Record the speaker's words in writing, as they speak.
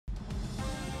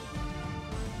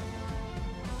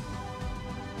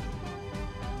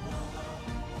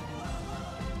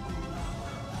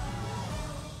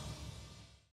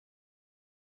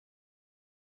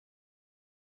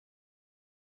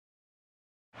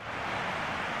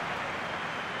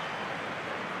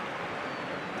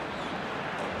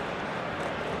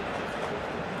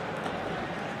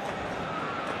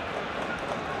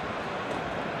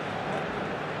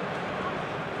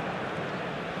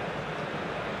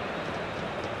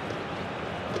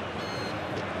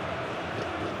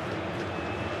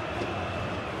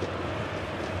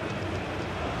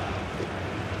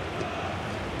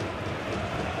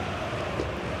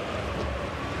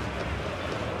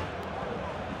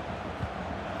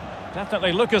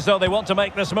Definitely look as though they want to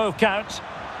make this move count.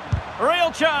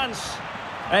 Real chance.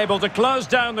 Able to close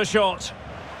down the shot.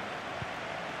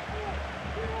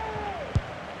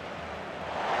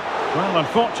 Well,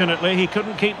 unfortunately, he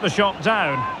couldn't keep the shot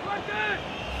down.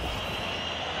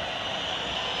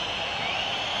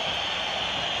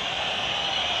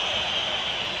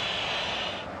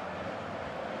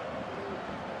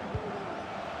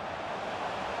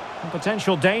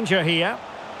 Potential danger here.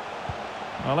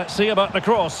 Well, let's see about the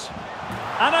cross.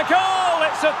 And a goal!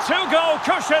 It's a two-goal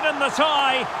cushion in the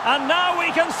tie. And now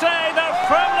we can say they're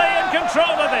firmly in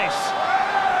control of this.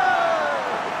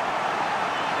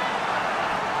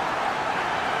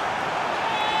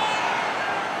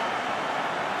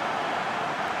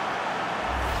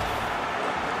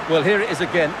 Well, here it is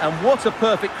again, and what a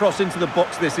perfect cross into the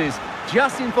box this is.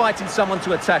 Just inviting someone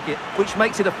to attack it, which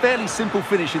makes it a fairly simple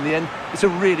finish in the end. It's a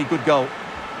really good goal.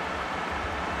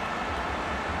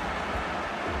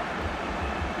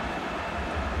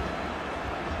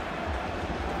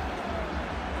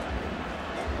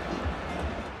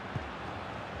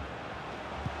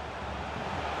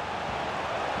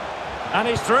 And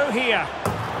he's through here.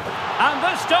 And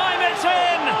this time it's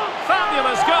in!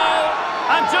 Fabulous goal!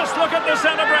 And just look at the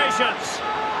celebrations.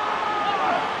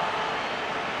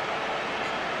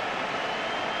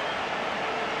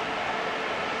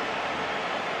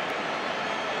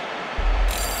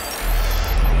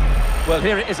 Well,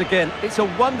 here it is again. It's a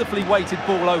wonderfully weighted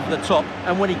ball over the top,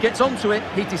 and when he gets onto it,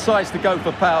 he decides to go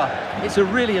for power. It's a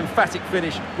really emphatic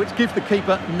finish, which gives the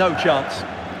keeper no chance.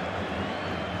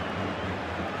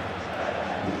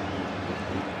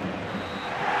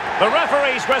 The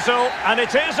referee's whistle, and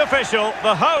it is official.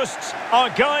 The hosts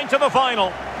are going to the final.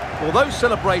 Well, those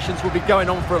celebrations will be going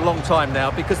on for a long time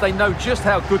now because they know just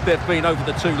how good they've been over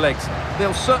the two legs.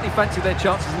 They'll certainly fancy their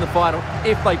chances in the final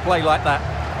if they play like that.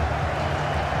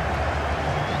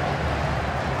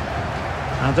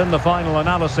 And in the final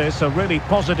analysis, a really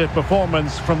positive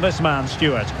performance from this man,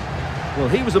 Stuart. Well,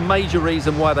 he was a major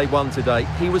reason why they won today.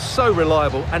 He was so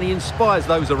reliable and he inspires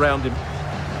those around him.